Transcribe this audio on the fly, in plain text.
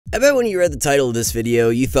I bet when you read the title of this video,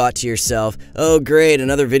 you thought to yourself, oh great,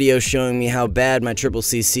 another video showing me how bad my triple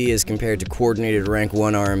CC is compared to coordinated rank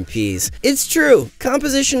 1 RMPs. It's true,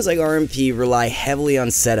 compositions like RMP rely heavily on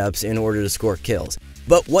setups in order to score kills.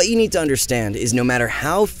 But what you need to understand is no matter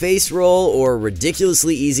how face roll or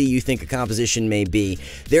ridiculously easy you think a composition may be,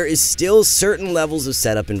 there is still certain levels of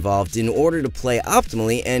setup involved in order to play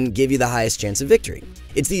optimally and give you the highest chance of victory.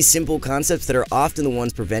 It's these simple concepts that are often the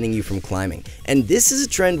ones preventing you from climbing, and this is a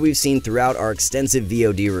trend we've seen throughout our extensive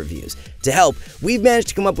VOD reviews. To help, we've managed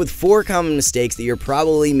to come up with 4 common mistakes that you're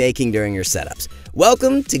probably making during your setups.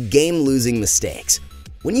 Welcome to game-losing mistakes.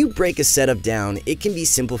 When you break a setup down, it can be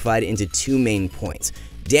simplified into 2 main points: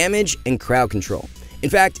 damage and crowd control. In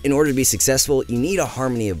fact, in order to be successful, you need a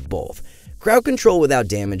harmony of both. Crowd control without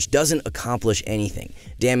damage doesn't accomplish anything.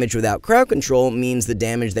 Damage without crowd control means the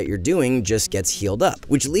damage that you're doing just gets healed up,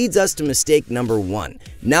 which leads us to mistake number 1,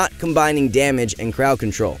 not combining damage and crowd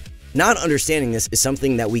control. Not understanding this is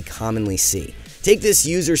something that we commonly see. Take this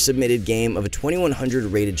user-submitted game of a 2100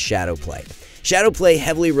 rated Shadowplay. Shadowplay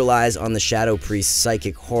heavily relies on the Shadow Priest's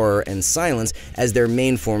Psychic Horror and Silence as their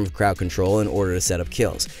main form of crowd control in order to set up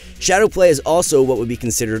kills. Shadowplay is also what would be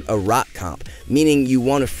considered a rot comp, meaning you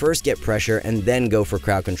want to first get pressure and then go for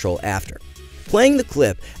crowd control after. Playing the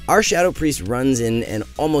clip, our Shadow Priest runs in and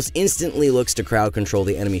almost instantly looks to crowd control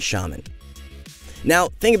the enemy shaman. Now,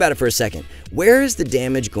 think about it for a second. Where is the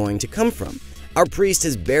damage going to come from? Our priest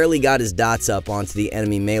has barely got his dots up onto the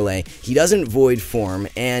enemy melee, he doesn't void form,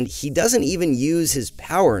 and he doesn't even use his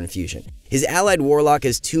power infusion. His allied warlock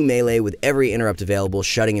has 2 melee with every interrupt available,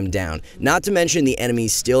 shutting him down, not to mention the enemy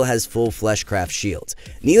still has full fleshcraft shields.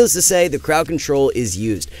 Needless to say, the crowd control is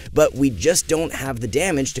used, but we just don't have the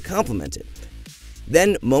damage to complement it.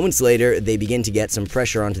 Then, moments later, they begin to get some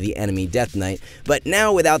pressure onto the enemy Death Knight, but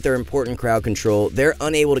now without their important crowd control, they're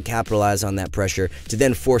unable to capitalize on that pressure to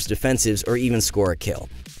then force defensives or even score a kill.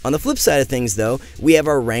 On the flip side of things though, we have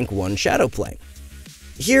our rank 1 Shadowplay.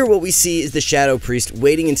 Here what we see is the Shadow Priest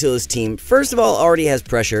waiting until his team first of all already has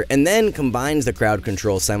pressure and then combines the crowd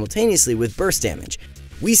control simultaneously with burst damage.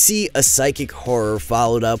 We see a Psychic Horror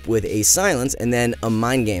followed up with a Silence and then a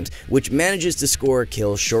Mind Games, which manages to score a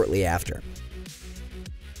kill shortly after.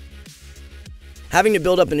 Having to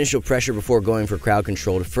build up initial pressure before going for crowd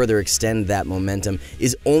control to further extend that momentum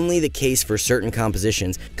is only the case for certain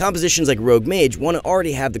compositions. Compositions like Rogue Mage want to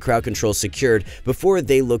already have the crowd control secured before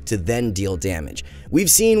they look to then deal damage.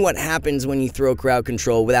 We've seen what happens when you throw crowd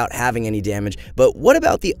control without having any damage, but what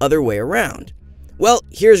about the other way around? Well,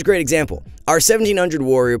 here's a great example. Our 1700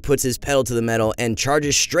 warrior puts his pedal to the metal and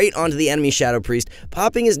charges straight onto the enemy Shadow Priest,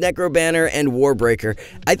 popping his Necro Banner and Warbreaker.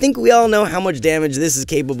 I think we all know how much damage this is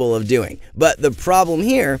capable of doing. But the problem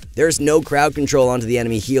here, there's no crowd control onto the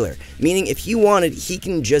enemy healer, meaning if he wanted, he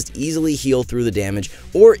can just easily heal through the damage,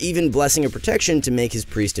 or even Blessing of Protection to make his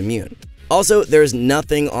priest immune. Also, there's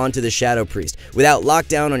nothing onto the Shadow Priest. Without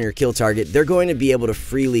lockdown on your kill target, they're going to be able to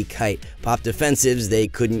freely kite, pop defensives they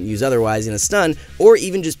couldn't use otherwise in a stun, or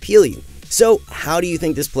even just peel you. So, how do you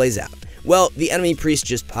think this plays out? Well, the enemy priest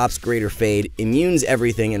just pops Greater Fade, immunes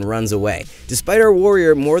everything, and runs away, despite our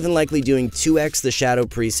warrior more than likely doing 2x the Shadow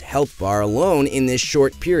Priest's health bar alone in this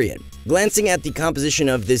short period. Glancing at the composition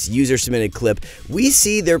of this user-submitted clip, we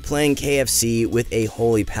see they're playing KFC with a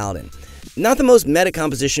Holy Paladin. Not the most meta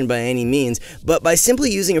composition by any means, but by simply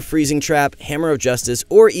using a Freezing Trap, Hammer of Justice,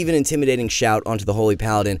 or even Intimidating Shout onto the Holy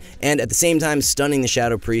Paladin, and at the same time stunning the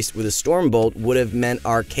Shadow Priest with a Storm Bolt would have meant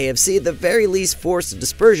our KFC at the very least forced a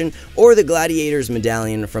Dispersion or the Gladiator's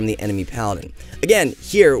Medallion from the enemy Paladin. Again,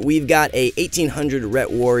 here we've got a 1800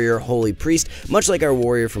 Ret Warrior Holy Priest, much like our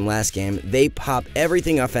warrior from last game. They pop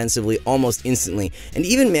everything offensively almost instantly, and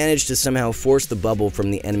even manage to somehow force the bubble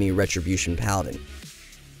from the enemy Retribution Paladin.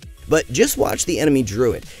 But just watch the enemy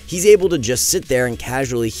druid. He's able to just sit there and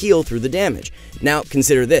casually heal through the damage. Now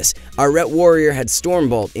consider this, our Ret Warrior had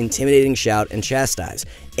Stormbolt, Intimidating Shout, and Chastise.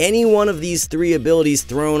 Any one of these 3 abilities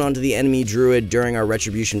thrown onto the enemy druid during our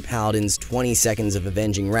Retribution Paladin's 20 seconds of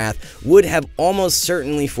Avenging Wrath would have almost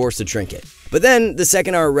certainly forced a trinket. But then, the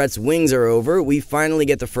second our Ret's wings are over, we finally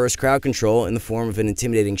get the first crowd control in the form of an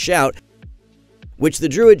Intimidating Shout, which the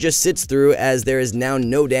druid just sits through as there is now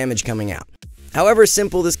no damage coming out. However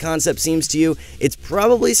simple this concept seems to you, it's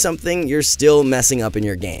probably something you're still messing up in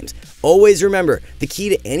your games. Always remember, the key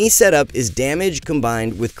to any setup is damage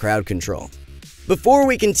combined with crowd control. Before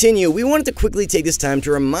we continue, we wanted to quickly take this time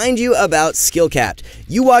to remind you about Skill-Capped.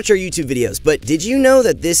 You watch our YouTube videos, but did you know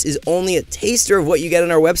that this is only a taster of what you get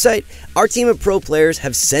on our website? Our team of pro players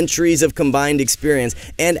have centuries of combined experience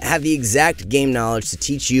and have the exact game knowledge to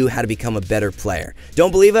teach you how to become a better player.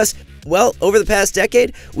 Don't believe us? Well, over the past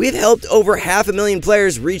decade, we've helped over 500,000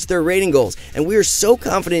 players reach their rating goals, and we are so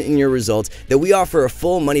confident in your results that we offer a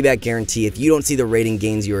full money-back guarantee if you don't see the rating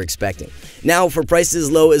gains you are expecting. Now, for prices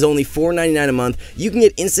as low as only $4.99 a month, you can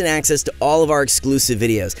get instant access to all of our exclusive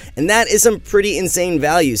videos, and that is some pretty insane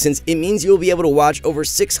value since it means you'll be able to watch over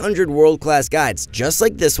 600 world-class guides, just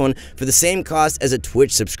like this one, for the same cost as a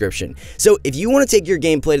Twitch subscription. So if you want to take your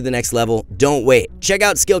gameplay to the next level, don't wait. Check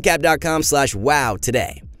out skillcap.com/wow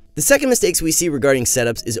today. The second mistakes we see regarding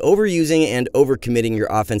setups is overusing and overcommitting your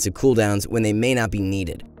offensive cooldowns when they may not be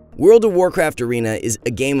needed. World of Warcraft Arena is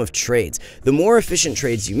a game of trades. The more efficient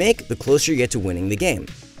trades you make, the closer you get to winning the game.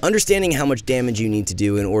 Understanding how much damage you need to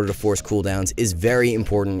do in order to force cooldowns is very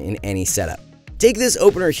important in any setup. Take this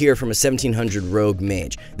opener here from a 1700 rogue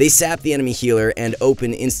mage. They sap the enemy healer and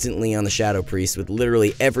open instantly on the Shadow Priest with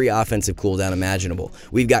literally every offensive cooldown imaginable.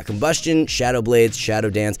 We've got Combustion, Shadow Blades, Shadow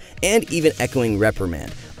Dance, and even Echoing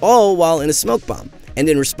Reprimand, all while in a smoke bomb. And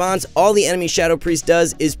in response, all the enemy Shadow Priest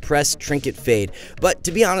does is press Trinket Fade. But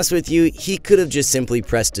to be honest with you, he could have just simply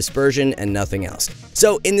pressed Dispersion and nothing else.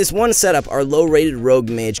 So in this one setup, our low-rated rogue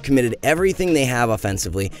mage committed everything they have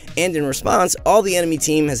offensively, and in response, all the enemy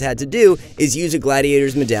team has had to do is use a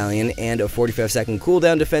gladiator's medallion and a 45-second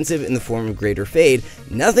cooldown defensive in the form of Greater Fade,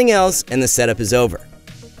 nothing else, and the setup is over.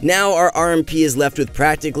 Now our RMP is left with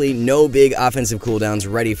practically no big offensive cooldowns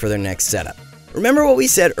ready for their next setup. Remember what we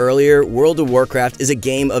said earlier, World of Warcraft is a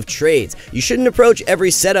game of trades. You shouldn't approach every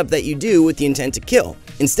setup that you do with the intent to kill.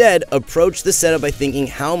 Instead, approach the setup by thinking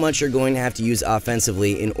how much you're going to have to use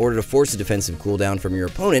offensively in order to force a defensive cooldown from your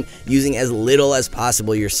opponent, using as little as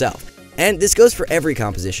possible yourself. And this goes for every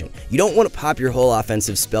composition. You don't want to pop your whole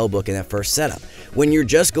offensive spellbook in that first setup, when you're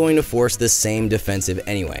just going to force the same defensive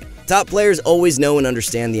anyway. Top players always know and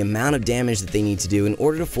understand the amount of damage that they need to do in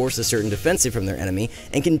order to force a certain defensive from their enemy,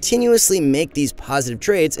 and continuously make these positive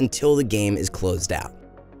trades until the game is closed out.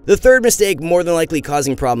 The third mistake, more than likely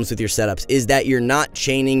causing problems with your setups, is that you're not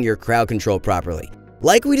chaining your crowd control properly.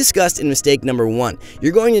 Like we discussed in mistake number 1,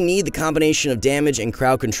 you're going to need the combination of damage and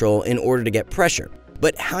crowd control in order to get pressure.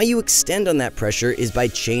 But how you extend on that pressure is by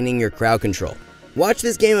chaining your crowd control. Watch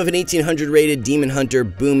this game of an 1800 rated Demon Hunter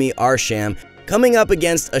Boomy Arsham coming up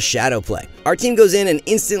against a shadow play. Our team goes in and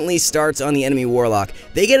instantly starts on the enemy warlock.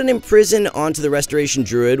 They get an imprison onto the restoration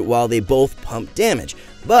druid while they both pump damage.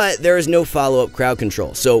 But there is no follow-up crowd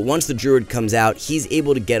control, so once the druid comes out, he's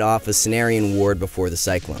able to get off a Cenarian ward before the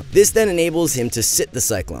cyclone. This then enables him to sit the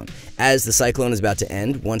cyclone. As the cyclone is about to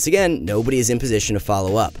end, once again, nobody is in position to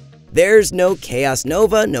follow up. There's no Chaos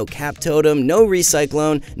Nova, no Cap Totem, no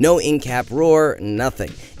Recyclone, no in-cap Roar, nothing.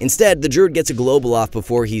 Instead, the druid gets a global off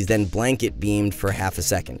before he's then blanket beamed for half a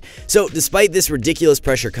second. So despite this ridiculous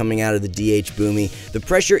pressure coming out of the DH Boomy, the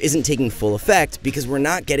pressure isn't taking full effect because we're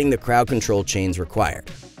not getting the crowd control chains required.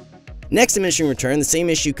 Next diminishing return, the same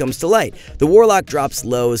issue comes to light. The warlock drops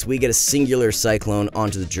low as we get a singular cyclone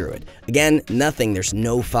onto the druid. Again, nothing, there's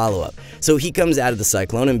no follow-up. So he comes out of the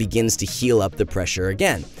cyclone and begins to heal up the pressure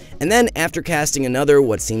again. And then after casting another,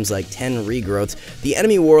 what seems like 10 regrowths, the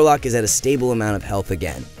enemy warlock is at a stable amount of health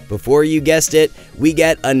again. Before you guessed it, we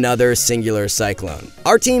get another singular cyclone.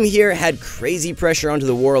 Our team here had crazy pressure onto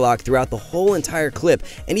the warlock throughout the whole entire clip,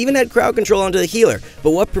 and even had crowd control onto the healer,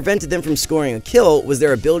 but what prevented them from scoring a kill was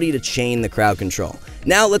their ability to chain the crowd control.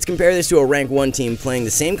 Now let's compare this to a rank 1 team playing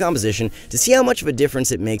the same composition to see how much of a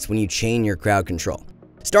difference it makes when you chain your crowd control.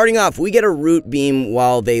 Starting off, we get a root beam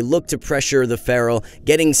while they look to pressure the feral,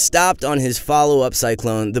 getting stopped on his follow-up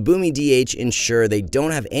cyclone. The Boomy DH ensure they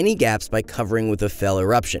don't have any gaps by covering with a fell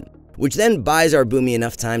eruption, which then buys our Boomy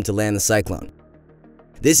enough time to land the cyclone.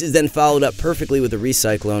 This is then followed up perfectly with a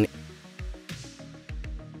recyclone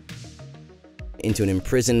into an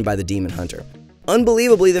imprison by the Demon Hunter.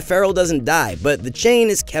 Unbelievably, the feral doesn't die, but the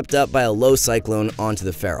chain is kept up by a low cyclone onto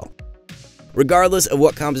the feral. Regardless of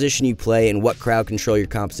what composition you play and what crowd control your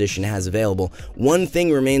composition has available, one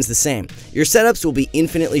thing remains the same. Your setups will be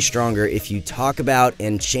infinitely stronger if you talk about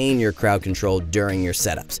and chain your crowd control during your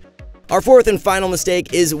setups. Our fourth and final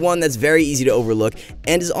mistake is one that's very easy to overlook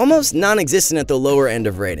and is almost non-existent at the lower end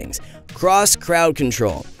of ratings: cross crowd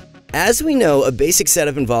control. As we know, a basic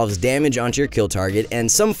setup involves damage onto your kill target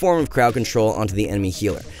and some form of crowd control onto the enemy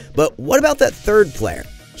healer. But what about that third player?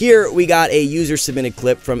 Here, we got a user-submitted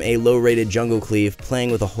clip from a low-rated jungle cleave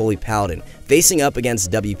playing with a holy paladin, facing up against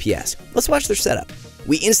WPS. Let's watch their setup.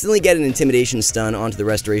 We instantly get an intimidation stun onto the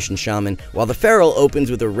restoration shaman, while the feral opens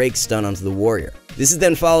with a rake stun onto the warrior. This is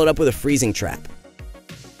then followed up with a freezing trap.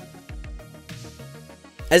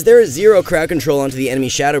 As there is zero crowd control onto the enemy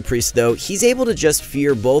Shadow Priest though, he's able to just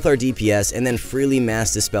fear both our DPS and then freely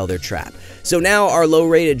mass dispel their trap. So now our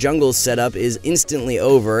low-rated jungle setup is instantly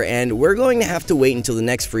over, and we're going to have to wait until the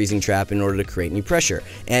next freezing trap in order to create any pressure.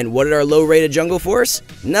 And what did our low-rated jungle force?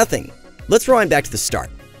 Nothing. Let's rewind back to the start.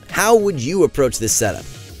 How would you approach this setup?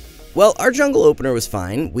 Well, our jungle opener was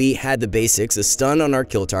fine. We had the basics, a stun on our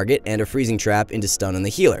kill target, and a freezing trap into stun on the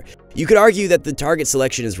healer. You could argue that the target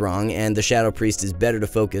selection is wrong and the Shadow Priest is better to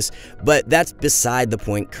focus, but that's beside the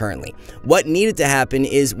point currently. What needed to happen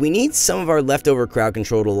is we need some of our leftover crowd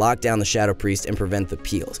control to lock down the Shadow Priest and prevent the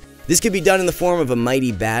peels. This could be done in the form of a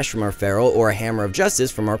mighty bash from our feral or a hammer of justice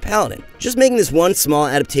from our paladin. Just making this one small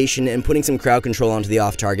adaptation and putting some crowd control onto the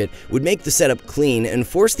off target would make the setup clean and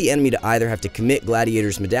force the enemy to either have to commit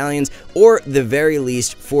gladiator's medallions or, at the very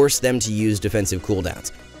least, force them to use defensive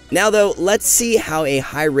cooldowns. Now though, let's see how a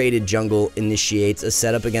high-rated jungle initiates a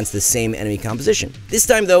setup against the same enemy composition. This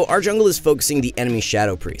time though, our jungle is focusing the enemy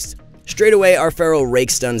Shadow Priest. Straight away, our feral rake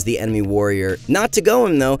stuns the enemy warrior, not to go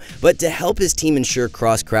him though, but to help his team ensure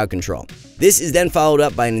cross crowd control. This is then followed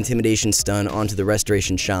up by an intimidation stun onto the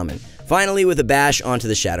restoration shaman, finally with a bash onto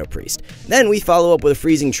the Shadow Priest. Then we follow up with a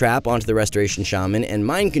freezing trap onto the restoration shaman and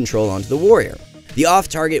mind control onto the warrior. The off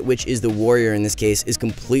target, which is the warrior in this case, is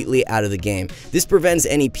completely out of the game. This prevents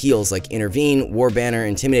any peels like intervene, war banner,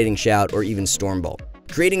 intimidating shout, or even stormbolt.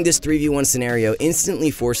 Creating this 3v1 scenario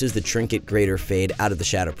instantly forces the trinket greater fade out of the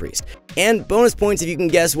Shadow Priest. And bonus points if you can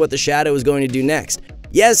guess what the Shadow is going to do next.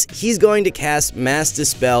 Yes, he's going to cast Mass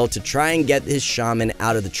Dispel to try and get his shaman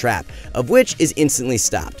out of the trap, of which is instantly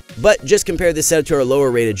stopped. But just compare this setup to our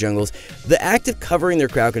lower rated jungles, the act of covering their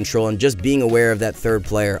crowd control and just being aware of that third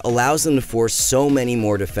player allows them to force so many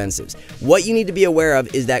more defensives. What you need to be aware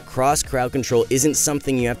of is that cross crowd control isn't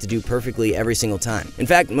something you have to do perfectly every single time. In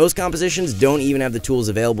fact, most compositions don't even have the tools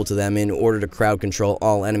available to them in order to crowd control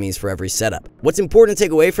all enemies for every setup. What's important to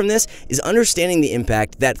take away from this is understanding the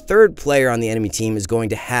impact that third player on the enemy team is going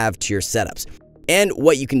to have to your setups, and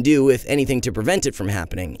what you can do, if anything, to prevent it from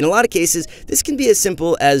happening. In a lot of cases, this can be as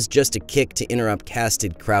simple as just a kick to interrupt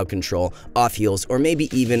casted crowd control, off heals, or maybe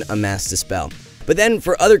even a Mass Dispel. But then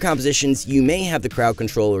for other compositions, you may have the crowd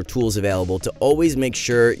control or tools available to always make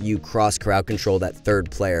sure you cross crowd control that third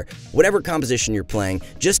player. Whatever composition you're playing,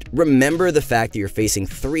 just remember the fact that you're facing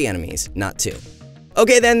 3 enemies, not 2.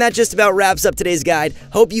 Okay then, that just about wraps up today's guide.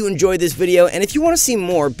 Hope you enjoyed this video, and if you want to see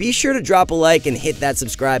more, be sure to drop a like and hit that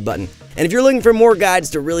subscribe button. And if you're looking for more guides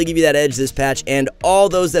to really give you that edge this patch and all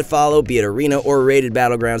those that follow, be it arena or rated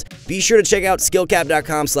battlegrounds, be sure to check out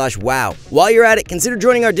skillcap.com/wow. While you're at it, consider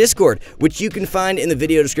joining our Discord, which you can find in the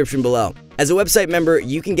video description below. As a website member,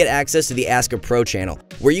 you can get access to the Ask a Pro channel,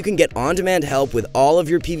 where you can get on-demand help with all of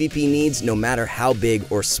your PvP needs, no matter how big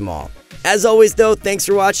or small. As always though, thanks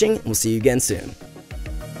for watching, and we'll see you again soon.